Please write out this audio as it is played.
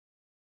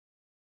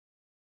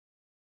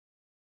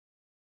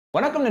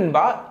வணக்கம்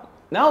நண்பா,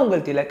 நான்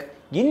உங்கள் திலக்.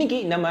 இன்னைக்கு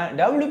நம்ம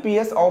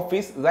WPS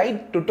Office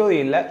ரைட்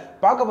டுட்டோரியல்ல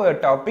பார்க்க போற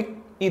டாபிக்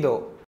இதோ.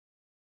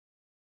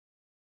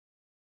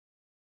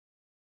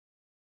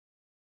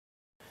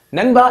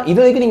 நண்பா, இது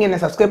வரைக்கும் நீங்க என்ன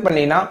சப்ஸ்கிரைப்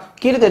பண்ணீங்கன்னா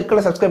கீழே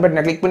இருக்கிற சப்ஸ்கிரைப்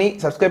பட்டனை கிளிக் பண்ணி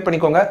சப்ஸ்கிரைப்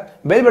பண்ணிக்கோங்க.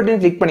 பெல் பட்டனை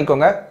கிளிக்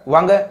பண்ணிக்கோங்க.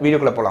 வாங்க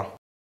வீடியோக்குள்ள போலாம்.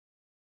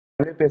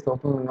 WPS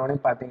ஓப்பன் பண்ணோடனே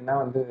பார்த்தீங்கன்னா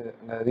அந்த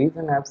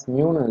ரீசன் ஆப்ஸ்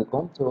நியூன்னு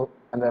இருக்கும். ஸோ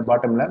அந்த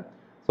பாட்டமில்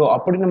ஸோ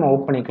அப்படி நம்ம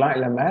ஓப்பன் பண்ணிக்கலாம்.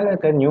 இல்லை மேலே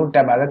இருக்க நியூ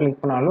டேப் அதை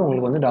கிளிக் பண்ணாலும்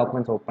உங்களுக்கு வந்து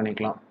டாக்குமெண்ட்ஸ் ஓப்பன்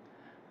பண்ணிக்கலாம்.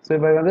 ஸோ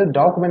இப்போ வந்து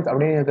டாக்குமெண்ட்ஸ்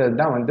அப்படிங்கிறது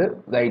தான் வந்து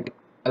ரைட்,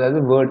 அதாவது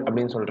வேர்ட்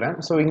அப்படின்னு சொல்கிறேன்.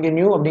 ஸோ இங்கே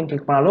நியூ அப்படின்னு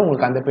கிளிக் பண்ணாலும்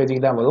உங்களுக்கு அந்த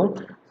பேஜுக்கு தான் வரும்.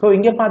 ஸோ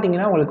இங்கே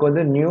பார்த்தீங்கன்னா உங்களுக்கு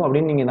வந்து நியூ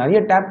அப்படின்னு நீங்கள் நிறைய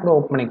டேப் கூட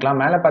ஓப்பன் பண்ணிக்கலாம்.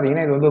 மேலே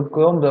பார்த்தீங்கன்னா இது வந்து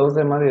க்ரோம்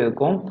ப்ரௌசர் மாதிரி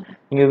இருக்கும்.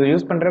 நீங்கள்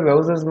யூஸ் பண்ணுற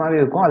ப்ரௌசர்ஸ் மாதிரி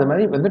இருக்கும். அது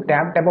மாதிரி வந்து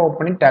டேப்பாக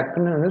ஓப்பன் பண்ணி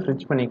டக்குன்னு வந்து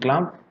ஸ்விட்ச்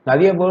பண்ணிக்கலாம்.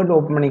 நிறைய வேர்ட்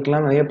ஓப்பன்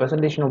பண்ணிக்கலாம், நிறைய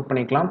ப்ரெசன்டேஷன் ஓப்பன்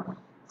பண்ணிக்கலாம்.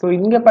 ஸோ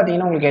இங்கே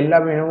பார்த்தீங்கன்னா உங்களுக்கு எல்லா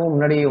மெனுவும்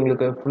முன்னாடி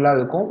உங்களுக்கு ஃபுல்லாக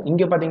இருக்கும்.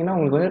 இங்கே பார்த்தீங்கன்னா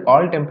உங்களுக்கு வந்து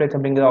ஆல் டெம்ப்ளேட்ஸ்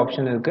அப்படிங்கிற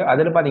ஆப்ஷன் இருக்குது.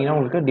 அதில் பார்த்தீங்கன்னா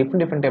உங்களுக்கு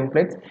டிஃப்ரெண்ட்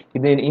டெம்ப்ளேட்ஸ்,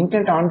 இது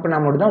இன்டர்நெட் ஆன்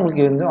பண்ணால் மட்டும் தான்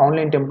உங்களுக்கு வந்து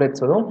ஆன்லைன்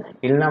டெம்ப்ளேட்ஸ் வரும்,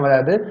 இல்லைனா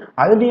வராது.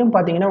 அதுலேயும்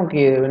பார்த்தீங்கன்னா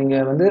உங்களுக்கு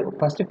நீங்கள் வந்து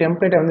ஃபஸ்ட்டு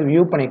டெம்ப்ளேட்டை வந்து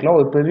வியூ பண்ணிக்கலாம்.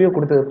 ஒரு ப்ரிவியூ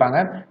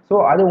கொடுத்துருப்பாங்க.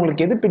 ஸோ அது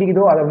உங்களுக்கு எது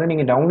பிடிக்குதோ அதை வந்து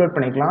நீங்கள் டவுன்லோட்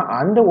பண்ணிக்கலாம்.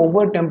 அந்த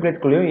ஒவ்வொரு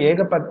டெம்ப்ளேட்குள்ளேயும்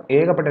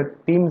ஏகப்பட்ட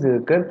தீம்ஸ்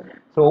இருக்குது.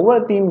 ஸோ ஒவ்வொரு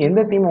தீம்,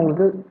 எந்த தீம்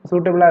உங்களுக்கு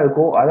சூட்டபிளாக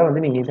இருக்கோ அதை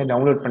வந்து நீங்கள் ஈஸியாக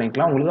டவுன்லோட்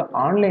பண்ணிக்கலாம். உங்களுக்கு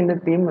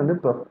ஆன்லைனில் தீம் வந்து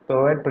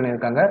ப்ரொவைட்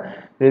பண்ணியிருக்காங்க.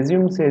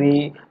 ரெஸ்யூம் சரி,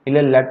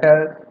 இல்லை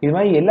லெட்டர், இது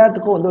மாதிரி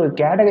எல்லாத்துக்கும் வந்து ஒரு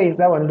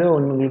கேட்டகரைஸாக வந்து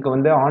உங்களுக்கு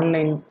வந்து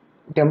ஆன்லைன்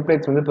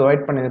டெம்ப்ளேட்ஸ் வந்து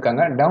ப்ரொவைட்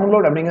பண்ணியிருக்காங்க.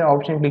 டவுன்லோட் அப்படிங்கிற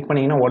ஆப்ஷன் கிளிக்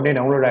பண்ணிங்கன்னா உடனே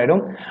டவுன்லோட்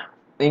ஆகிடும்.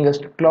 நீங்கள்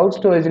க்ளவுட்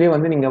ஸ்டோரேஜ்லேயே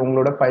வந்து நீங்கள்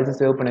உங்களோட ஃபைல்ஸை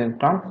சேவ்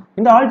பண்ணியிருக்கலாம்.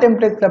 இந்த ஆல்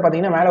டெம்ப்ளேட்ஸில்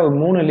பார்த்தீங்கன்னா மேலே ஒரு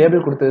 3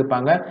 லேபிள்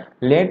கொடுத்துருப்பாங்க.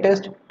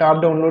 லேட்டஸ்ட்,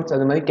 டாப் டவுன்லோட்ஸ்,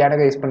 அது மாதிரி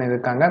கேட்டகரைஸ்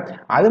பண்ணியிருக்காங்க.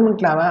 அது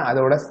மட்டும் இல்லாமல்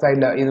அதோட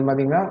சைடில் இது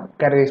பார்த்தீங்கன்னா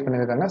கேட்டகரைஸ்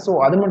பண்ணியிருக்காங்க. ஸோ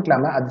அது மட்டும்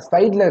இல்லாமல் அது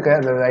சைடில் இருக்கிற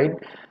அந்த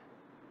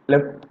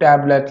லெஃப்ட்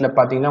டேப்லெட்டில்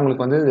பார்த்தீங்கன்னா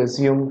உங்களுக்கு வந்து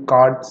ரெஸ்யூம்,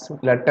 கார்ட்ஸ்,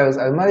 லெட்டர்ஸ்,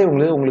 அது மாதிரி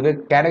உங்களுக்கு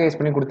கேட்டகரைஸ்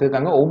பண்ணி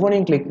கொடுத்துருக்காங்க.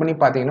 ஒவ்வொன்றையும் கிளிக் பண்ணி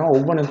பார்த்தீங்கன்னா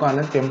ஒவ்வொன்றுக்கும்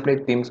அந்த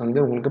டெம்ப்ளேட் தீம்ஸ் வந்து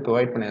உங்களுக்கு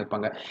ப்ரொவைட்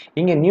பண்ணியிருப்பாங்க.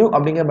 இங்கே நியூ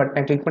அப்படிங்கிற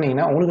பட்டனை கிளிக்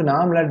பண்ணிங்கன்னா உங்களுக்கு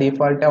நார்மலாக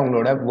டிஃபால்ட்டாக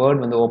உங்களோட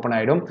வேர்ட் வந்து ஓப்பன்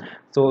ஆகிடும்.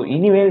 ஸோ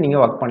இனிமேல்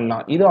நீங்கள் ஒர்க்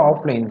பண்ணலாம். இது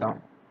ஆஃப்லைன் தான்.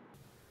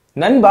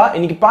 நண்பா,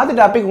 இன்னைக்கு பார்த்த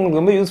டாபிக்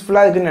உங்களுக்கு ரொம்ப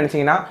யூஸ்ஃபுல்லாக இருக்குன்னு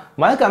நினைச்சீங்கன்னா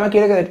மறக்காம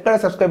கீழே ரெட்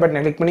கலர் சப்ஸ்கிரைப்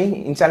பட்டனை கிளிக் பண்ணி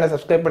இந்த சேனலை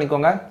சப்ஸ்கிரைப்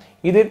பண்ணிக்கோங்க.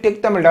 இது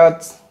டெக் தமிழ்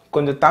டாட்ஸ்,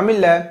 கொஞ்சம்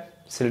தமிழில்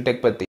சில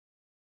டெக் பற்றி.